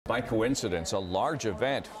By coincidence, a large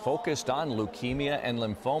event focused on leukemia and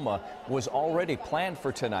lymphoma was already planned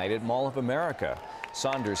for tonight at Mall of America.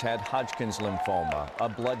 Saunders had Hodgkin's lymphoma, a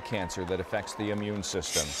blood cancer that affects the immune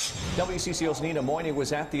system. WCCO's Nina Moini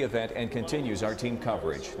was at the event and continues our team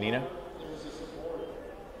coverage. Nina?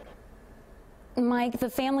 Mike, the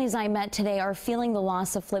families I met today are feeling the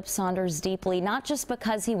loss of Flip Saunders deeply, not just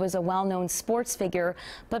because he was a well-known sports figure,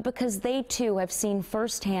 but because they too have seen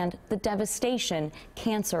firsthand the devastation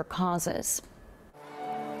cancer causes.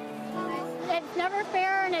 It's never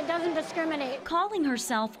fair and it doesn't discriminate. Calling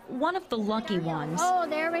herself one of the lucky ones. Oh,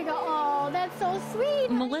 there we go. Oh, that's so sweet.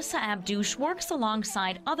 Melissa Abdouche works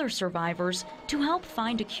alongside other survivors to help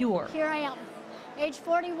find a cure. Here I am, age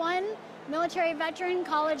 41. Military veteran,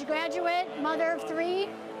 college graduate, mother of 3.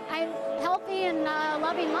 I'm healthy and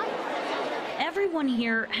loving life. Everyone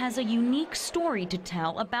here has a unique story to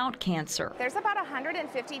tell about cancer. There's about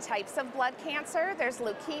 150 types of blood cancer. There's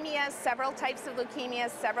leukemias, several types of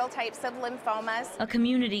leukemias, several types of lymphomas. A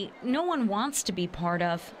community no one wants to be part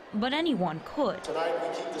of, but anyone could. Tonight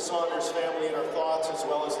we keep the Saunders family in our thoughts, as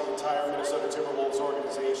well as the entire Minnesota Timberwolves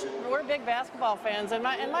organization. We're big basketball fans, and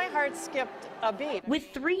my heart skipped a beat.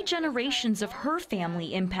 With 3 generations of her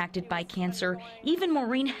family impacted by cancer, even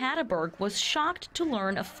Maureen Hatteberg was shocked to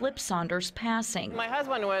learn of Flip Saunders' passing. My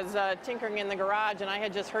husband was tinkering in the garage, and I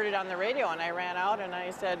had just heard it on the radio, and I ran out and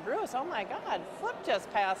I said, Bruce, oh my God, Flip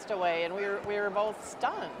just passed away, and we were both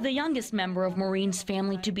stunned. The youngest member of Maureen's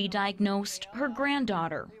family to be diagnosed, her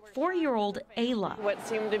granddaughter, 4-year-old Ayla. What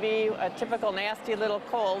seemed to be a typical nasty little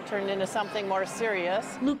cold turned into something more serious.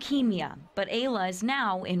 Leukemia, but Ayla is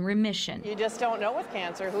now in remission. You just don't know with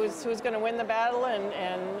cancer who's going to win the battle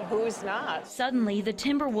and who's not. Suddenly, the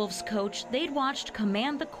Timberwolves coach they'd watched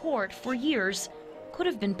command the court for years could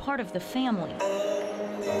have been part of the family.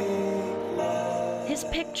 His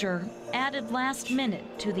picture added last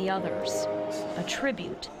minute to the others, a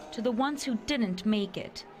tribute to the ones who didn't make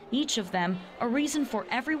it. Each of them a reason for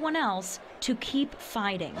everyone else to keep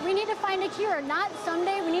fighting. We need to find a cure, not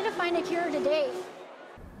someday. We need to find a cure today.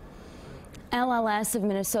 LLS of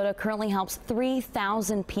Minnesota currently helps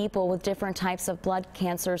 3,000 people with different types of blood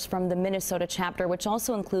cancers from the Minnesota chapter, which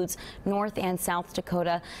also includes North and South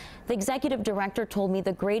Dakota. The executive director told me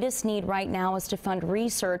the greatest need right now is to fund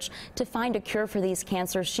research to find a cure for these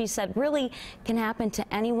cancers. She said really can happen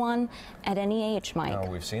to anyone at any age, Mike. Oh,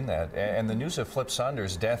 we've seen that. And the news of Flip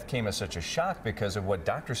Saunders' death came as such a shock because of what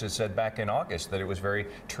doctors had said back in August, that it was very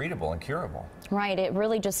treatable and curable. Right. It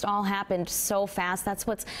really just all happened so fast. That's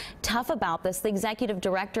what's tough about this. The executive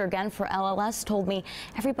director, again, for LLS told me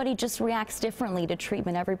everybody just reacts differently to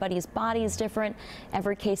treatment. Everybody's body is different.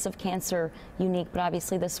 Every case of cancer unique, but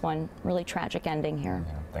obviously this one really tragic ending here.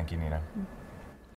 Yeah, thank you, Nina.